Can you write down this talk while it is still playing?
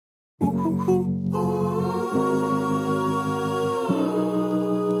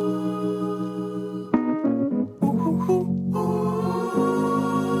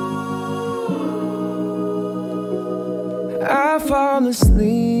I fall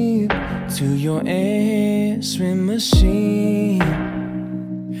asleep to your answering machine.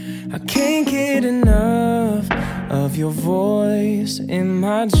 I can't get enough of your voice in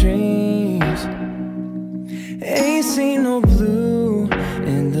my dreams. Ain't seen no blue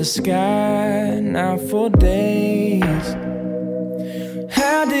in the sky, not for days.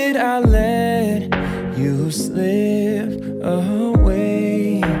 How did I let you slip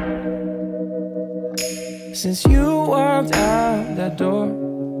away? Since you walked out that door,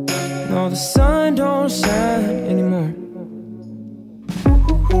 no, the sun don't shine anymore.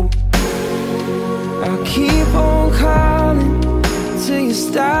 I'll keep on calling till you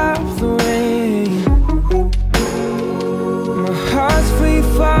stop the rain. My heart's free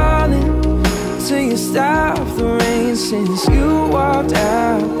falling till you stop the rain. Since you walked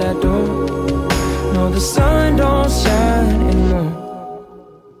out that door, no, the sun don't shine anymore.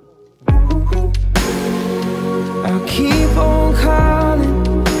 I'll keep on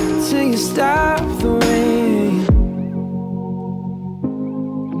calling till you stop the rain.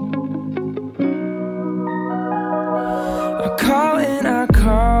 I call and I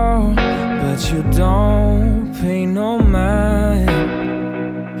call, but you don't pay no mind.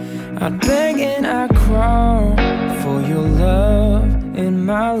 I beg and I crawl for your love in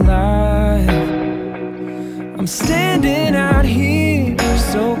my life. I'm standing out here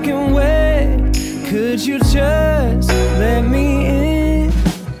soaking wet. Could you just let me in?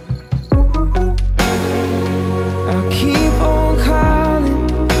 I'll keep on calling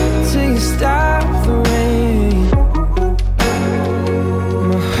till you stop the rain.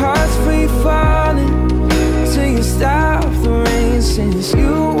 My heart's free falling till you stop the rain. Since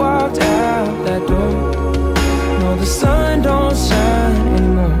you walked out that door, no, the sun don't shine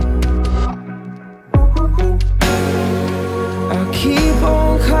anymore. I'll keep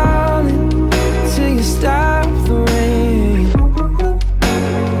on calling till you stop the rain.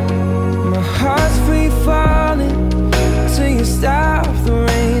 My heart's free falling till you stop the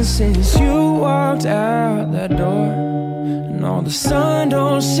rain. Since you walked out that door, no, the sun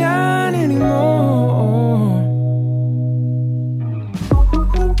don't shine anymore.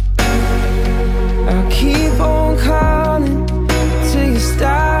 I'll keep on calling till you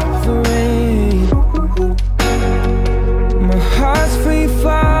stop the rain. My heart's free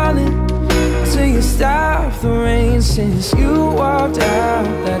falling till you stop the rain. Since you